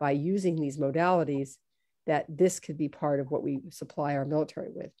by using these modalities, that this could be part of what we supply our military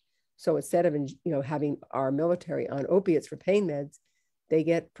with. So instead of, having our military on opiates for pain meds, they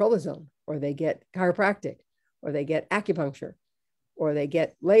get prolozone, or they get chiropractic, or they get acupuncture, or they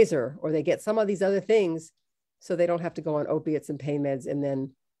get laser, or they get some of these other things, so they don't have to go on opiates and pain meds, and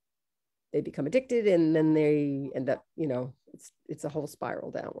then they become addicted, and then they end up, it's a whole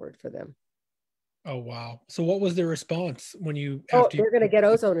spiral downward for them. Oh, wow. So what was the response when you... they're going to get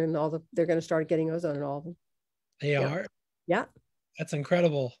ozone in they're going to start getting ozone in all of them. They are? Yeah. That's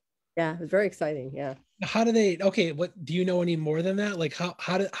incredible. Yeah, it was very exciting. Yeah. How do they, what, do you know any more than that? Like how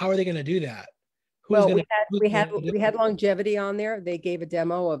are they going to do that? We had longevity on there. They gave a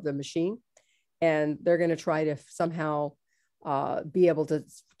demo of the machine, and they're going to try to somehow be able to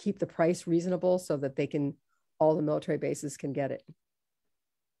keep the price reasonable so that all the military bases can get it.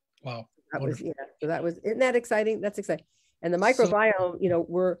 Wow. Isn't that exciting? That's exciting. And the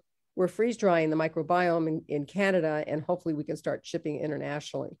microbiome, we're freeze drying the microbiome in Canada, and hopefully we can start shipping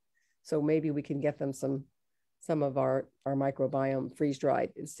internationally. So maybe we can get them some of our microbiome freeze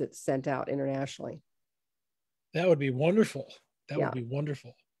dried and sent out internationally. That would be wonderful. That would be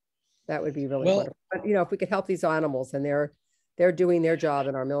wonderful. That would be really wonderful. But if we could help these animals, and they're doing their job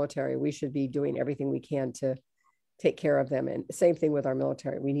in our military, we should be doing everything we can to take care of them. And same thing with our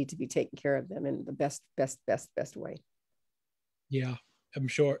military. We need to be taking care of them in the best way. Yeah, I'm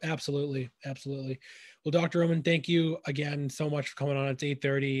sure. Absolutely. Absolutely. Well, Dr. Roman, thank you again so much for coming on. It's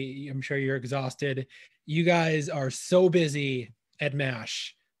 8:30. I'm sure you're exhausted. You guys are so busy at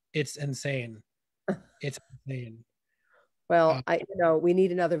MASH. It's insane. It's insane. Well, we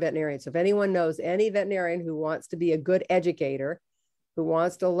need another veterinarian. So if anyone knows any veterinarian who wants to be a good educator, who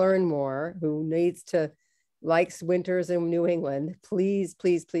wants to learn more, who likes winters in New England, please,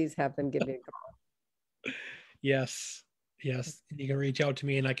 please, please have them give me a call. Yes. You can reach out to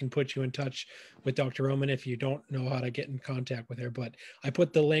me, and I can put you in touch with Dr. Roman if you don't know how to get in contact with her. But I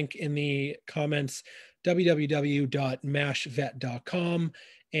put the link in the comments, www.mashvet.com.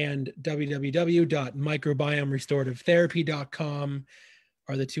 and www.microbiomerestorativetherapy.com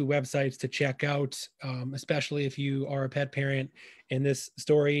are the two websites to check out, especially if you are a pet parent and this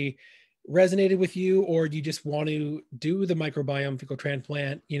story resonated with you, or you just want to do the microbiome fecal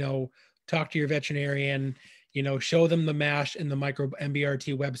transplant. Talk to your veterinarian, show them the MASH and the micro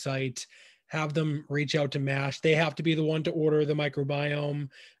MBRT website, have them reach out to MASH. They have to be the one to order the microbiome.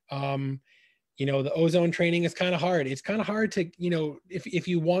 The ozone training is kind of hard. It's kind of hard to, if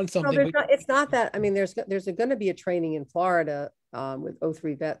you want something. No, it's not that. I mean, there's going to be a training in Florida with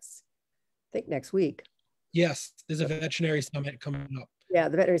O3 vets, I think next week. Yes, there's a veterinary summit coming up. Yeah,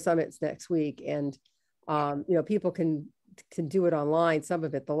 the veterinary summit's next week. And, people can do it online. Some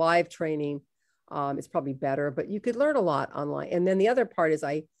of it, the live training is probably better, but you could learn a lot online. And then the other part is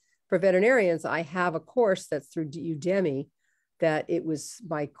for veterinarians, I have a course that's through Udemy, that it was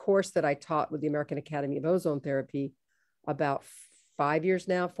my course that I taught with the American Academy of Ozone Therapy about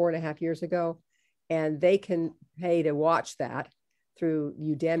 4.5 years ago. And they can pay to watch that through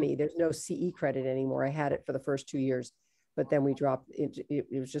Udemy. There's no CE credit anymore. I had it for the first 2 years, but then we dropped it.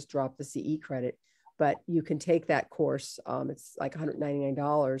 It was just dropped the CE credit, but you can take that course. It's like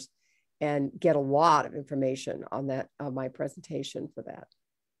 $199 and get a lot of information on that, my presentation for that.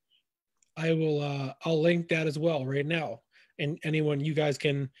 I'll link that as well right now. And anyone, you guys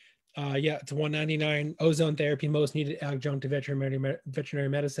can, it's $199, ozone therapy, most needed adjunct to veterinary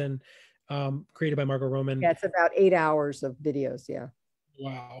medicine, created by Margo Roman. Yeah, it's about 8 hours of videos. Yeah.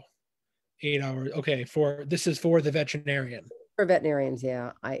 Wow. 8 hours. Okay. This is for the veterinarian. For veterinarians.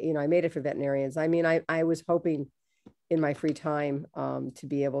 Yeah. I made it for veterinarians. I mean, I was hoping in my free time to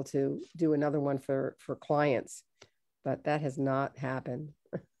be able to do another one for clients, but that has not happened.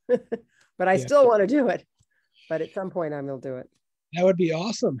 But I still want to do it. But at some point I will do it. That would be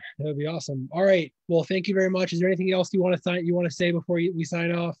awesome. That would be awesome. All right. Well, thank you very much. Is there anything else you want to say before we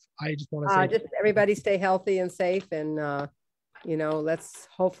sign off? I just want to say just everybody stay healthy and safe, and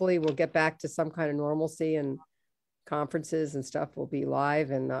hopefully we'll get back to some kind of normalcy, and conferences and stuff will be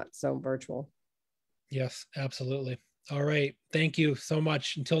live and not so virtual. Yes, absolutely. All right. Thank you so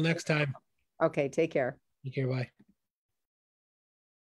much. Until next time. Okay. Take care. Take care. Bye.